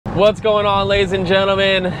What's going on, ladies and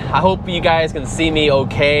gentlemen? I hope you guys can see me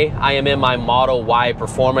okay. I am in my Model Y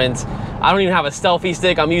Performance. I don't even have a selfie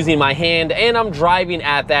stick. I'm using my hand and I'm driving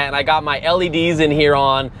at that, and I got my LEDs in here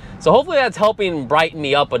on. So hopefully that's helping brighten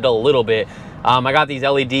me up a little bit. I got these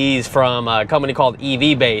LEDs from a company called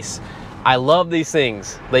EV Base. I love these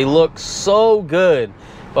things. They look so good.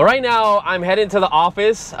 But right now I'm heading to the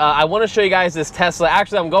office. I want to show you guys this Tesla.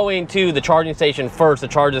 Actually, I'm going to the charging station first to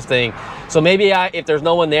charge this thing. So maybe if there's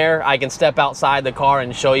no one there, I can step outside the car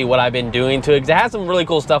and show you what I've been doing to it. 'Cause it has some really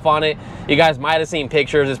cool stuff on it. You guys might have seen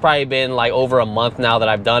pictures. It's probably been like over a month now that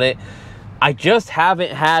I've done it. I just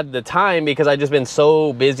haven't had the time because I've just been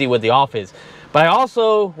so busy with the office. But I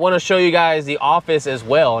also want to show you guys the office as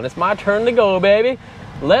well. And it's my turn to go, baby.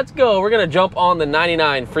 Let's go. We're gonna jump on the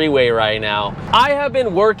 99 freeway right now. I have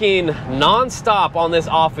been working non-stop on this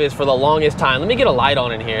office for the longest time. Let me get a light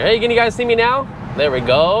on in here. Hey, can you guys see me now? There we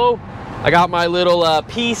go. I got my little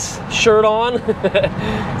peace shirt on.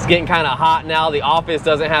 It's getting kind of hot now. The office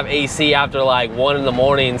doesn't have AC after like 1 in the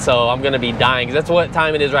morning, so I'm gonna be dying, because that's what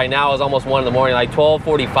time it is right now. It's almost 1 in the morning, like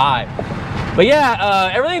 12:45. But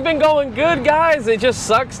yeah, everything's been going good, guys. It just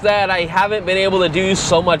sucks that I haven't been able to do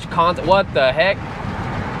so much content. What the heck?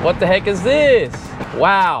 What the heck is this?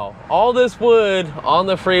 Wow, all this wood on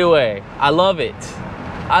the freeway. I love it.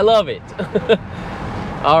 I love it.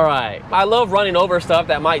 All right, I love running over stuff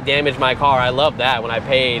that might damage my car. I love that when I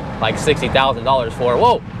paid like $60,000 for it.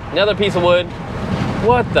 Whoa, another piece of wood.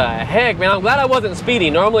 What the heck, man? I'm glad I wasn't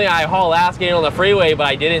speeding. Normally I haul ass getting on the freeway, but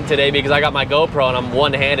I didn't today because I got my GoPro and I'm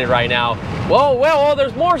one-handed right now. Whoa, well,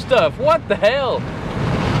 there's more stuff. What the hell?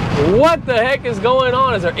 What the heck is going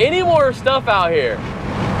on? Is there any more stuff out here?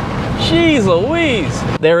 Jeez Louise.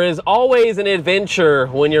 There is always an adventure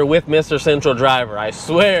when you're with Mr. Central Driver, I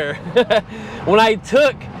swear. When I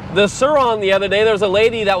took the Suron the other day, there was a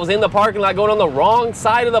lady that was in the parking lot going on the wrong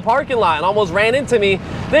side of the parking lot and almost ran into me.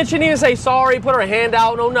 Then she didn't even say sorry, put her hand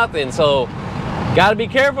out, no nothing. So gotta be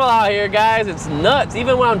careful out here, guys. It's nuts.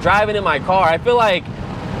 Even when I'm driving in my car, I feel like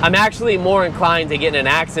I'm actually more inclined to get in an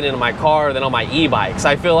accident in my car than on my e-bikes.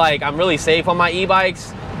 I feel like I'm really safe on my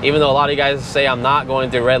e-bikes, even though a lot of you guys say I'm not going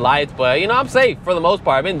through red lights, but you know, I'm safe for the most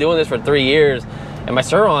part. I've been doing this for 3 years, and my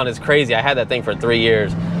Suron is crazy. I had that thing for 3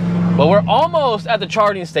 years. But we're almost at the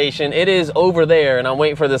charging station. It is over there, and I'm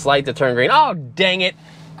waiting for this light to turn green. Oh, dang it.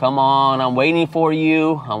 Come on, I'm waiting for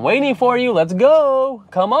you. I'm waiting for you. Let's go.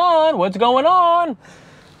 Come on, what's going on?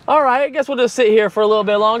 All right, I guess we'll just sit here for a little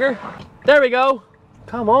bit longer. There we go.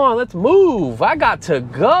 Come on, let's move. I got to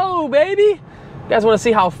go, baby. You guys wanna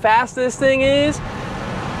see how fast this thing is?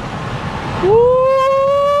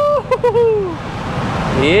 Woo!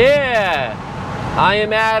 Yeah, I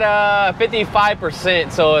am at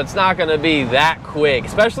 55%, so it's not gonna be that quick.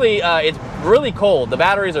 Especially, it's really cold. The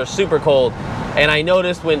batteries are super cold. And I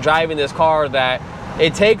noticed when driving this car that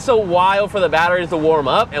it takes a while for the batteries to warm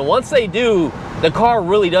up. And once they do, the car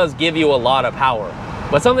really does give you a lot of power.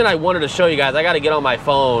 But something I wanted to show you guys, I gotta get on my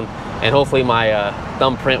phone and hopefully my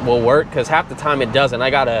thumbprint will work, because half the time it doesn't. I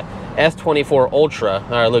got a S24 Ultra.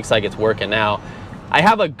 It looks like it's working now. I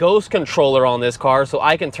have a ghost controller on this car, so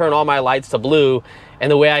I can turn all my lights to blue, and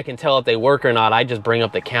the way I can tell if they work or not, I just bring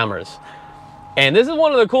up the cameras. And this is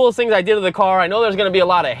one of the coolest things I did to the car. I know there's gonna be a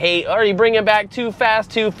lot of hate. Are you bringing back Too Fast,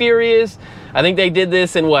 Too Furious? I think they did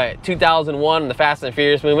this in what, 2001, the Fast and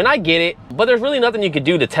Furious movie, and I get it, but there's really nothing you could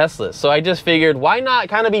do to Teslas. So I just figured, why not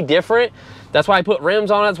kind of be different? That's why I put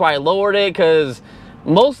rims on it, that's why I lowered it, because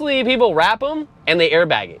mostly people wrap them and they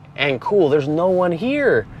airbag it. And cool, there's no one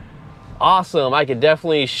here. Awesome, I could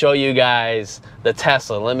definitely show you guys the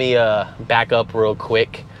Tesla. Let me back up real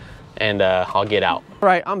quick and I'll get out. All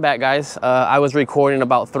right, I'm back, guys. I was recording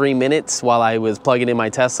about 3 minutes while I was plugging in my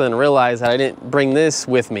Tesla and realized that I didn't bring this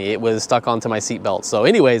with me. It was stuck onto my seatbelt. So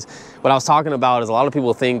anyways, what I was talking about is a lot of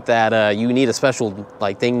people think that you need a special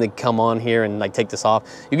like thing to come on here and like take this off.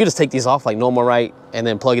 You could just take these off like normal, right? And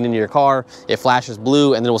then plug it into your car. It flashes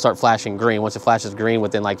blue and then it will start flashing green. Once it flashes green,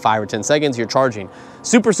 within like 5 or 10 seconds, you're charging.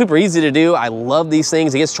 Super, super easy to do. I love these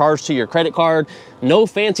things. It gets charged to your credit card. No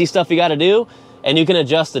fancy stuff you gotta do. And you can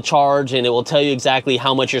adjust the charge and it will tell you exactly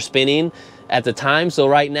how much you're spending at the time. So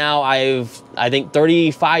right now I think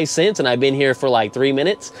 35 cents and I've been here for like 3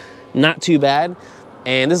 minutes. Not too bad.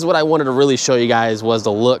 And this is what I wanted to really show you guys, was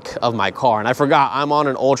the look of my car. And I forgot I'm on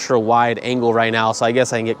an ultra wide angle right now, so I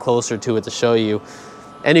guess I can get closer to it to show you.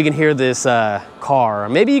 And you can hear this car.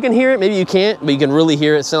 Maybe you can hear it, maybe you can't, but you can really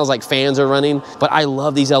hear it. It sounds like fans are running. But I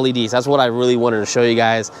love these LEDs. That's what I really wanted to show you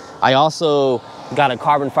guys. I also got a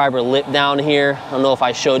carbon fiber lip down here. I don't know if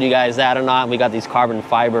I showed you guys that or not. We got these carbon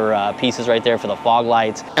fiber pieces right there for the fog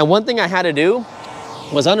lights. And one thing I had to do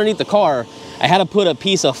was underneath the car, I had to put a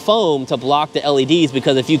piece of foam to block the LEDs,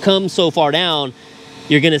 because if you come so far down,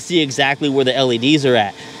 you're gonna see exactly where the LEDs are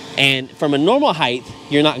at. And from a normal height,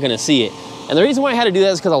 you're not gonna see it. And the reason why I had to do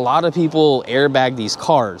that is because a lot of people airbag these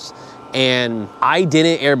cars. And I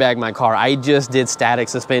didn't airbag my car. I just did static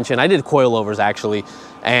suspension. I did coilovers actually.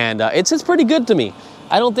 And it's pretty good to me.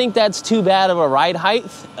 I don't think that's too bad of a ride height.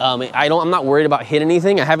 I'm not worried about hitting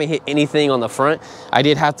anything. I haven't hit anything on the front. I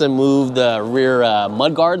did have to move the rear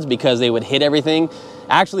mud guards because they would hit everything.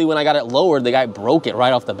 Actually, when I got it lowered, the guy broke it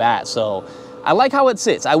right off the bat. So I like how it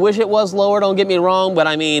sits. I wish it was lower, don't get me wrong, but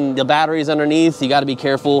I mean, the battery's underneath. You gotta be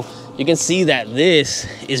careful. You can see that this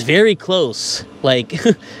is very close. Like,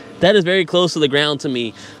 that is very close to the ground to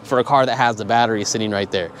me for a car that has the battery sitting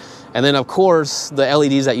right there. And then of course, the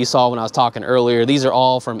LEDs that you saw when I was talking earlier, these are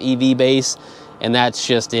all from EV base, and that's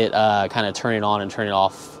just it kind of turning on and turning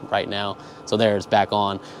off right now. So there, it's back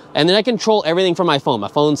on. And then I control everything from my phone. My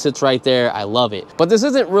phone sits right there, I love it. But this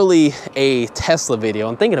isn't really a Tesla video.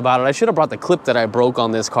 I'm thinking about it, I should have brought the clip that I broke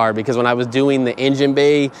on this car, because when I was doing the engine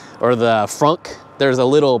bay or the frunk, there's a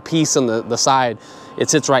little piece on the side. It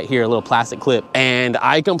sits right here, a little plastic clip, and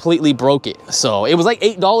I completely broke it. So it was like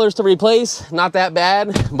 $8 to replace, not that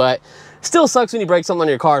bad, but still sucks when you break something on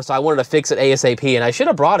your car. So I wanted to fix it ASAP, and I should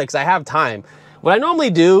have brought it because I have time. What I normally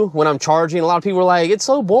do when I'm charging, a lot of people are like, it's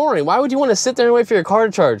so boring. Why would you want to sit there and wait for your car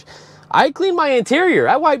to charge? I clean my interior.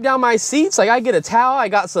 I wipe down my seats. Like, I get a towel. I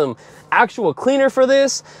got some actual cleaner for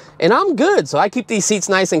this, and I'm good. So I keep these seats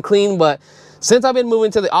nice and clean. But since I've been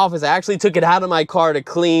moving to the office, I actually took it out of my car to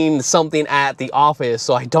clean something at the office,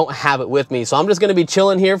 so I don't have it with me. So I'm just gonna be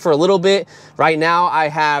chilling here for a little bit. Right now, I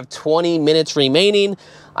have 20 minutes remaining.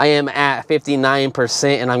 I am at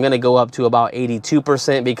 59%, and I'm gonna go up to about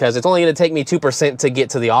 82% because it's only gonna take me 2% to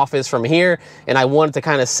get to the office from here, and I want it to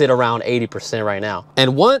kind of sit around 80% right now.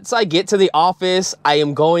 And once I get to the office, I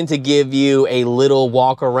am going to give you a little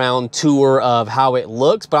walk around tour of how it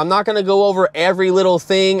looks, but I'm not gonna go over every little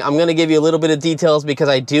thing. I'm gonna give you a little bit of details because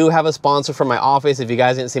I do have a sponsor for my office. If you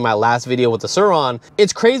guys didn't see my last video with the Sur,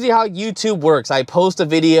 it's crazy how YouTube works. I post a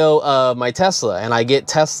video of my Tesla, and I get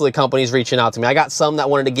Tesla companies reaching out to me. I got some that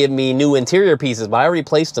wanted to give me new interior pieces, but I already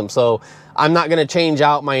placed them, so I'm not gonna change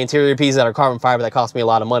out my interior pieces that are carbon fiber that cost me a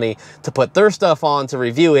lot of money to put their stuff on to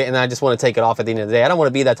review it, and I just want to take it off at the end of the day. I don't want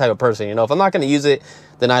to be that type of person, you know. If I'm not gonna use it,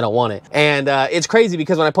 then I don't want it. And it's crazy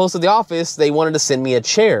because when I posted the office, they wanted to send me a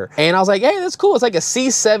chair, and I was like, hey, that's cool. It's like a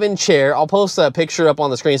C7 chair. I'll post a picture up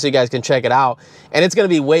on the screen so you guys can check it out, and it's gonna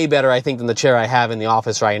be way better, I think, than the chair I have in the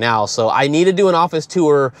office right now. So I need to do an office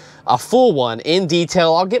tour, a full one in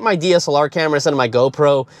detail. I'll get my DSLR camera instead of my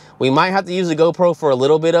GoPro. We might have to use the GoPro for a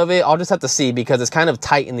little bit of it. I'll just have to see because it's kind of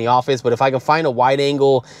tight in the office, but if I can find a wide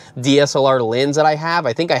angle DSLR lens that I have,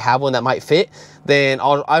 I think I have one that might fit, then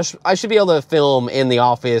I should be able to film in the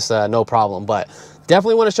office no problem. But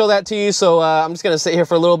definitely want to show that to you. So I'm just gonna sit here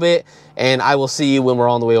for a little bit, and I will see you when we're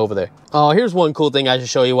on the way over there. Oh, here's one cool thing I should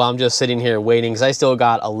show you while I'm just sitting here waiting, because I still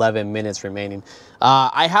got 11 minutes remaining.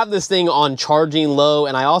 I have this thing on charging low,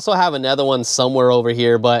 and I also have another one somewhere over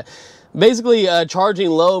here, but basically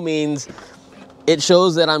charging low means it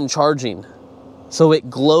shows that I'm charging. So it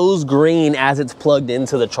glows green as it's plugged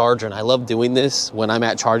into the charger, and I love doing this when I'm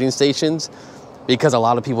at charging stations because a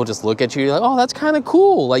lot of people just look at you like, oh, that's kind of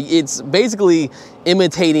cool. Like, it's basically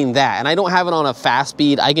imitating that, and I don't have it on a fast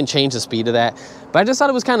speed. I can change the speed of that, but I just thought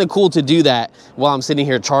it was kind of cool to do that while I'm sitting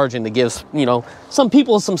here charging, to give, you know, some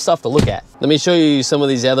people some stuff to look at. Let me show you some of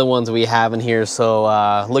these other ones we have in here. So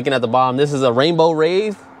looking at the bottom, this is a rainbow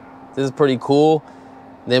rave. This is pretty cool.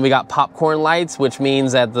 Then we got popcorn lights, which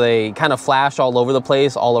means that they kind of flash all over the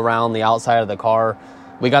place, all around the outside of the car.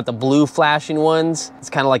 We got the blue flashing ones.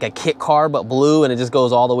 It's kind of like a kit car, but blue, and it just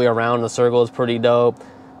goes all the way around in a circle. It's pretty dope.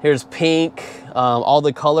 Here's pink, all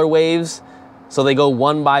the color waves. So they go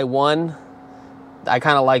one by one. I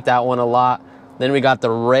kind of like that one a lot. Then we got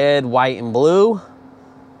the red, white, and blue.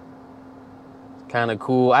 Kind of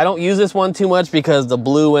cool. I don't use this one too much because the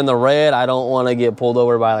blue and the red, I don't want to get pulled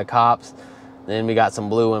over by the cops. Then we got some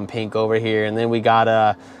blue and pink over here. And then we got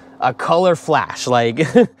a color flash. Like,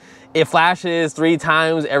 it flashes 3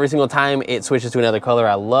 times. Every single time it switches to another color.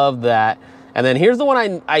 I love that. And then here's the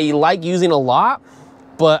one I like using a lot,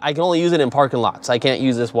 but I can only use it in parking lots. I can't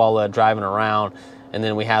use this while driving around. And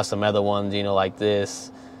then we have some other ones, you know, like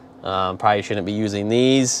this. Probably shouldn't be using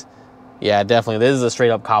these. Yeah, definitely. This is a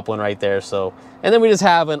straight up cop one right there. So, and then we just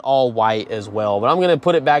have an all white as well, but I'm going to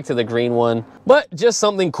put it back to the green one. But just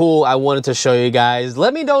something cool I wanted to show you guys.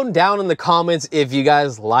 Let me know down in the comments if you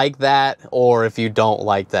guys like that or if you don't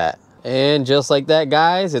like that. And just like that,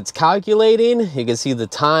 guys, it's calculating. You can see the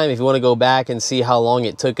time if you want to go back and see how long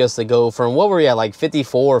it took us to go from what were we at, like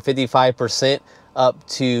 54 or 55% up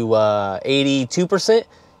to 82%.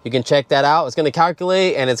 You can check that out. It's going to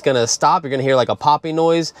calculate and it's going to stop. You're going to hear like a popping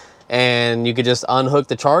noise, and you could just unhook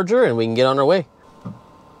the charger and we can get on our way.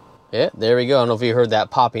 Yeah, there we go. I don't know if you heard that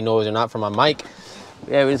popping noise or not from my mic.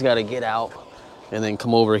 Yeah, we just got to get out and then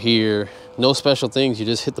come over here. No special things. You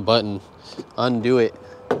just hit the button, undo it,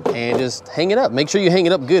 and just hang it up. Make sure you hang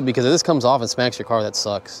it up good, because if this comes off and smacks your car, that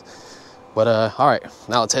sucks. But all right,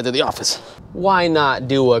 now let's head to the office. Why not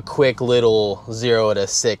do a quick little 0 to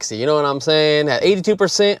 60? You know what I'm saying? At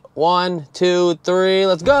 82%, 1, 2, 3,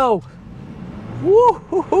 let's go.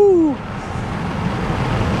 Woo-hoo-hoo.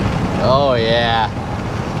 Oh yeah.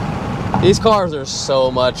 These cars are so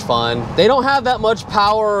much fun. They don't have that much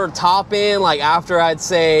power top end, like after I'd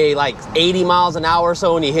say like 80 miles an hour or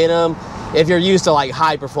so when you hit them, if you're used to like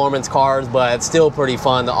high performance cars, but it's still pretty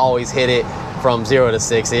fun to always hit it from 0 to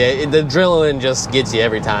 60. The adrenaline just gets you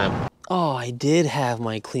every time. Oh, I did have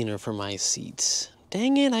my cleaner for my seats.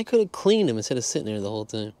 Dang it, I could have cleaned them instead of sitting there the whole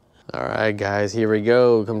time. All right, guys, here we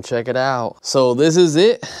go. Come check it out. So this is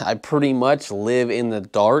it. I pretty much live in the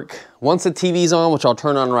dark. Once the TV's on, which I'll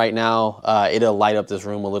turn on right now, it'll light up this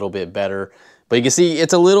room a little bit better. But you can see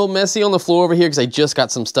it's a little messy on the floor over here because I just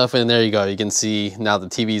got some stuff in. There you go. You can see now the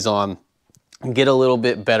TV's on. Get a little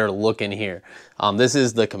bit better look in here. This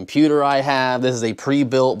is the computer I have. This is a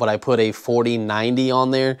pre-built, but I put a 4090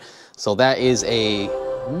 on there. So that is a,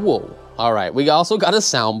 whoa. All right, we also got a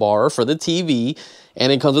sound bar for the TV,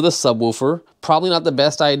 and it comes with a subwoofer. Probably not the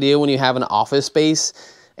best idea when you have an office space.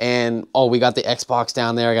 And oh, we got the Xbox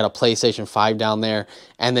down there. I got a PlayStation 5 down there.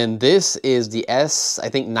 And then this is the I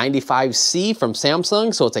think 95C from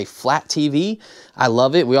Samsung. So it's a flat TV. I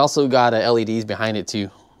love it. We also got LEDs behind it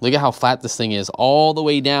too. Look at how flat this thing is all the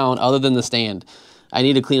way down, other than the stand. I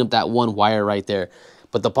need to clean up that one wire right there.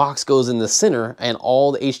 But the box goes in the center and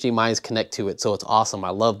all the HDMIs connect to it. So it's awesome. I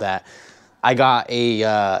love that. I got a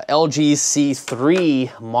LG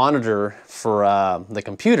C3 monitor for the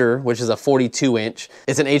computer, which is a 42-inch.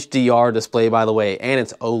 It's an HDR display, by the way, and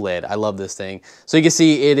it's OLED. I love this thing. So you can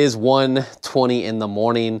see it is 1:20 in the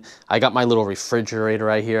morning. I got my little refrigerator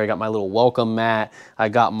right here. I got my little welcome mat. I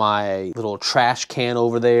got my little trash can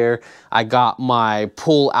over there. I got my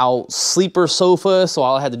pull-out sleeper sofa. So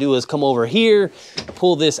all I had to do was come over here,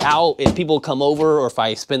 pull this out if people come over or if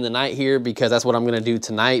I spend the night here, because that's what I'm gonna do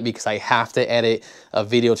tonight, because I have to edit a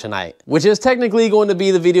video tonight, which is technically going to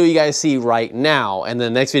be the video you guys see right now. And the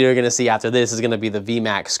next video you're gonna see after this is gonna be the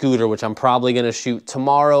VMAX scooter, which I'm probably gonna shoot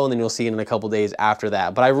tomorrow, and then you'll see it in a couple days after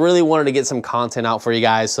that. But I really wanted to get some content out for you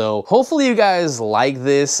guys, so hopefully you guys like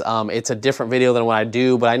this. It's a different video than what I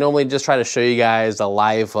do, but I normally just try to show you guys the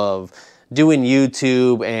life of doing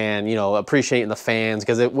YouTube and, you know, appreciating the fans,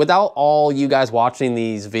 because without all you guys watching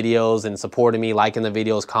these videos and supporting me, liking the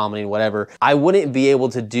videos, commenting, whatever, I wouldn't be able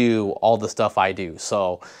to do all the stuff I do.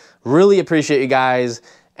 So really appreciate you guys.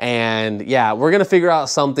 And yeah, we're gonna figure out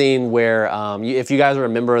something where if you guys are a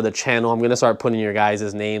member of the channel, I'm gonna start putting your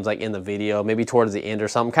guys' names like in the video, maybe towards the end or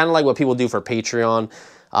something, kind of like what people do for Patreon.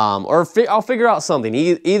 Or I'll figure out something,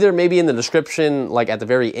 either maybe in the description, like at the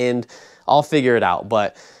very end. I'll figure it out.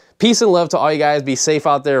 But peace and love to all you guys. Be safe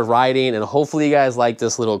out there riding, and hopefully you guys like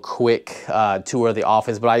this little quick tour of the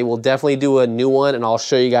office. But I will definitely do a new one, and I'll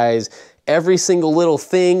show you guys every single little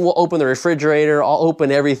thing. We'll open the refrigerator. I'll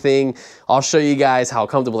open everything. I'll show you guys how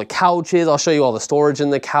comfortable the couch is. I'll show you all the storage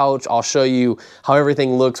in the couch. I'll show you how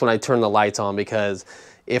everything looks when I turn the lights on, because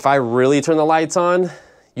if I really turn the lights on,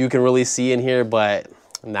 you can really see in here, but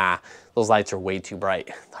nah, those lights are way too bright.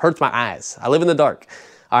 It hurts my eyes. I live in the dark.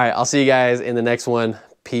 All right, I'll see you guys in the next one.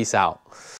 Peace out.